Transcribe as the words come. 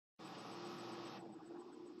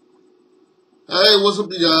Hey, what's up,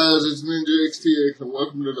 you guys? It's Ninjaxtx, and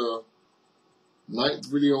welcome to the 9th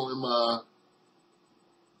video in my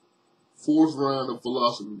 4th round of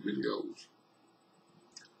philosophy videos.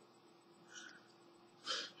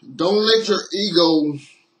 Don't let your ego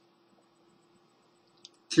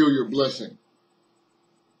kill your blessing.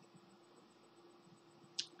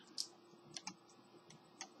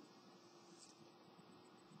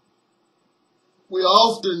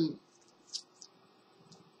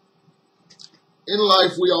 In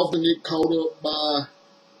life, we often get caught up by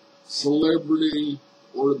celebrity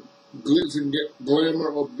or glitz and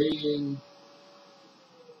glamour of being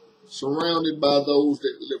surrounded by those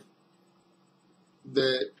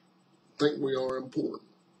that think we are important.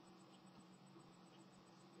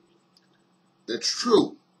 That's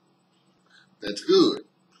true. That's good.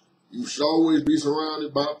 You should always be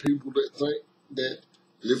surrounded by people that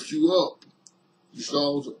lift you up.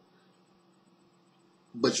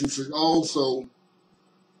 But you should also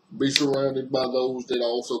be surrounded by those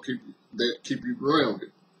that keep you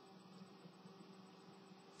grounded.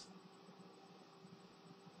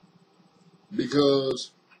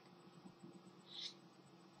 Because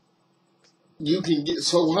you can get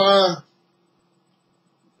so high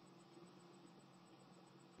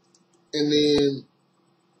and then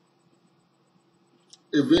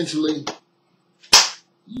eventually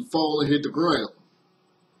you fall and hit the ground.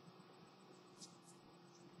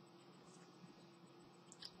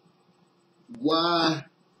 Why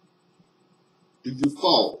did you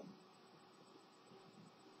fall?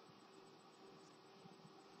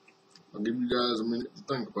 I'll give you guys a minute to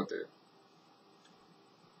think about that.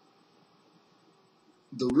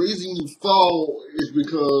 The reason you fall is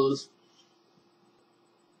because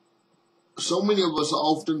so many of us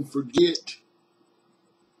often forget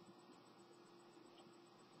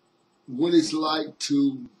what it's like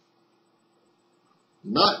to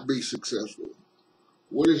not be successful,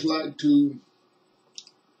 what it's like to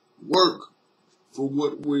work for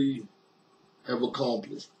what we have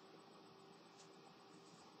accomplished.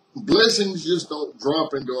 Blessings just don't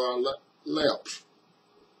drop into our laps.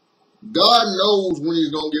 God knows when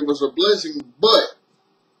He's going to give us a blessing, but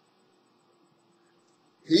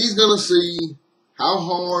He's going to see how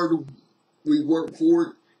hard we work for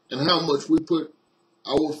it and how much we put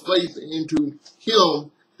our faith into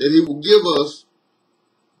Him that He will give us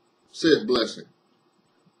said blessing.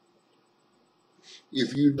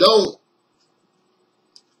 If you don't,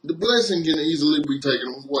 the blessing can easily be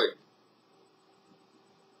taken away.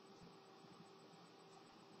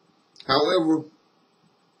 However,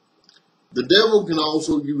 the devil can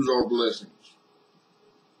also use our blessings.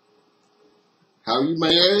 How, you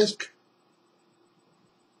may ask?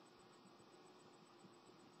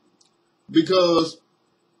 Because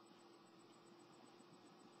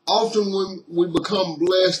often when we become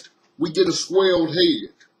blessed, we get a swelled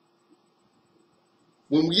head.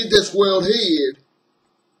 When we get that swelled head,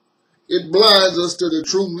 it blinds us to the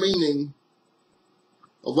true meaning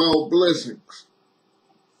of our blessings.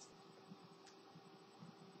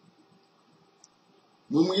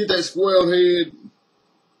 When we get that swelled head,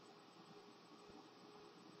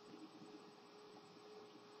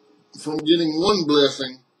 from getting one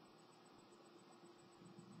blessing,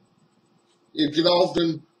 it can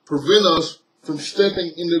often prevent us from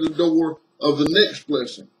stepping into the door of the next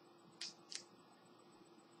blessing.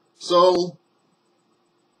 So,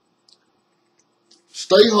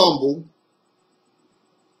 stay humble.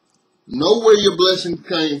 Know where your blessing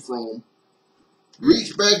came from.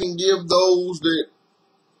 Reach back and give those that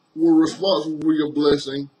were responsible for your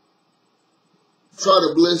blessing. Try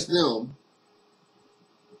to bless them.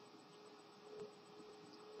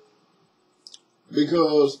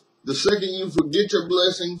 Because the second you forget your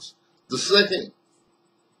blessings, the second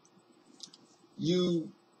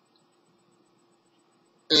you,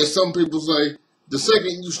 as some people say, the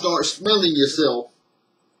second you start smelling yourself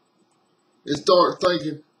and start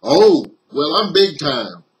thinking, oh, well, I'm big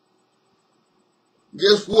time.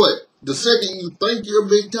 Guess what? The second you think you're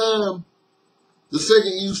big time, the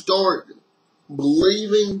second you start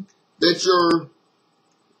believing that you're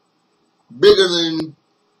bigger than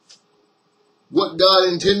what God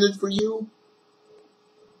intended for you,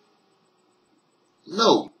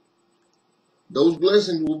 no, those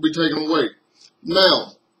blessings will be taken away.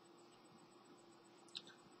 Now,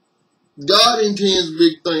 God intends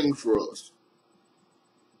big things for us,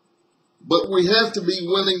 but we have to be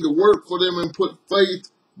willing to work for them and put faith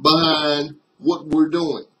behind what we're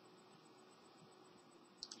doing.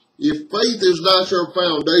 If faith is not your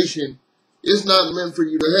foundation, it's not meant for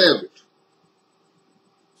you to have it.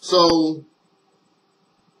 So,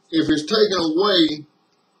 if it's taken away,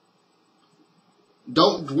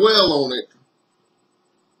 don't dwell on it.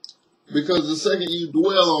 Because the second you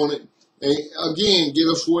dwell on it, and again,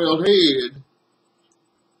 get a swelled head,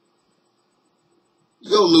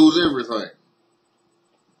 you'll lose everything.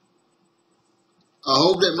 I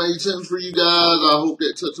hope that made sense for you guys. I hope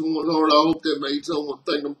that touched someone's heart. I hope that made someone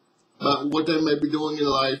think about what they may be doing in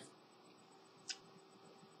life.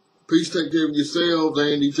 Please take care of yourselves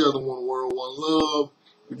and each other. One world, one love.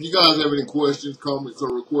 If you guys have any questions, comments,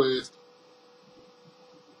 or requests,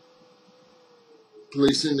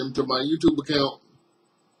 please send them to my YouTube account.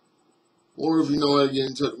 Or if you know how to get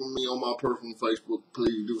in touch with me on my personal Facebook,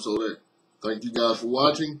 please do so there. Thank you guys for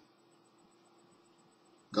watching.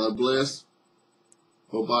 God bless.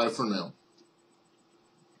 Bye-bye for now.